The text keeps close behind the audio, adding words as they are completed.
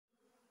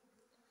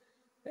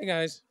Hey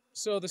guys,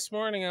 so this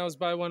morning I was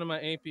by one of my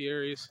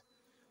apiaries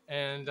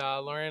and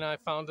Lori and I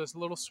found this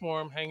little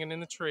swarm hanging in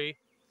the tree.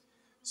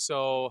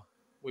 So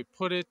we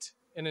put it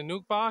in a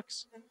nuke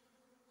box,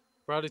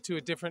 brought it to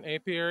a different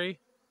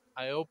apiary.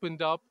 I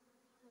opened up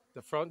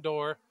the front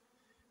door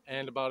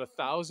and about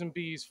 1,000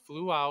 bees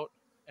flew out,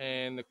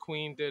 and the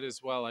queen did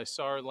as well. I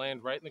saw her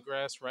land right in the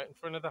grass right in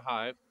front of the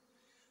hive.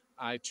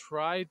 I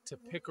tried to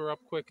pick her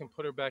up quick and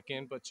put her back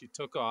in, but she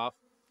took off,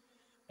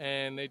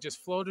 and they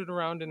just floated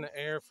around in the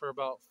air for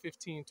about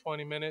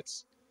 15-20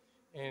 minutes,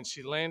 and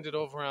she landed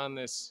over on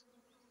this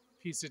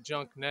piece of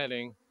junk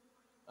netting.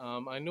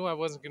 I knew I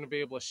wasn't going to be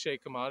able to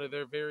shake them out of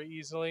there very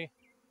easily,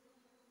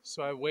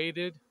 so I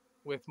waited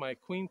with my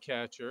queen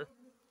catcher,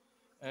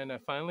 and I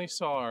finally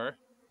saw her,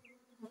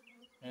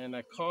 and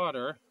I caught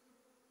her,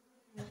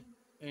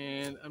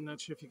 and I'm not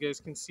sure if you guys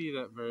can see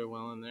that very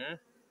well in there,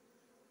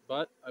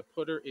 but I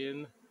put her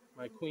in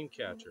my queen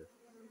catcher.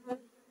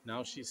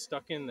 Now she's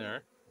stuck in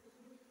there,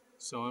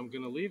 so I'm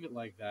going to leave it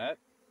like that,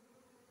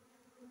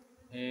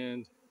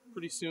 and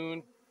pretty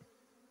soon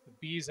the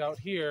bees out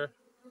here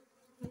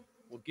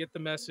will get the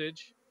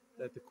message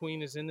that the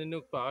queen is in the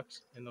nuke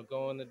box, and they'll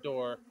go in the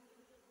door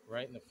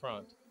right in the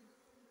front.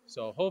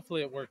 So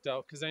hopefully it worked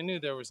out, because I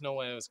knew there was no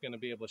way I was going to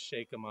be able to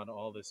shake them out of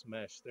all this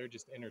mesh. They're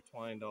just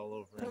intertwined all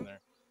over in there.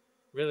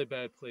 Really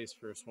bad place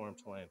for a swarm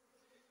to land.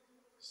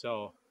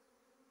 So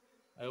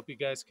I hope you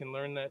guys can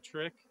learn that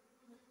trick.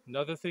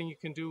 Another thing you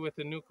can do with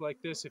a nuke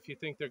like this, if you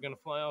think they're going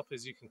to fly off,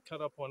 is you can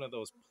cut up one of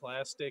those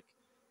plastic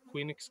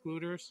queen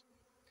excluders,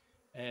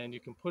 and you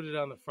can put it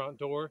on the front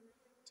door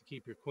to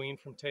keep your queen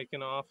from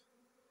taking off.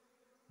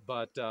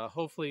 But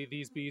hopefully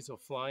these bees will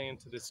fly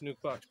into this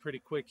nuke box pretty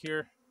quick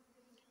here.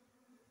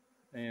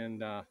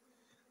 And I'm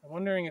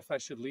wondering if I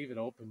should leave it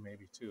open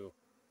maybe too.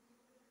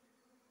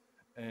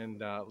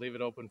 And leave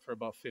it open for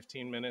about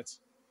 15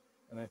 minutes.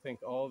 And I think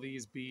all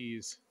these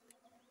bees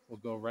will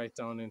go right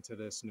down into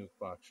this nuke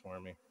box for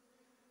me.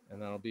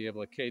 And then I'll be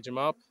able to cage them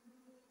up,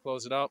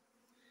 close it up,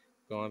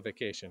 go on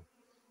vacation.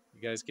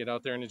 You guys get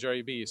out there and enjoy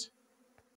your bees.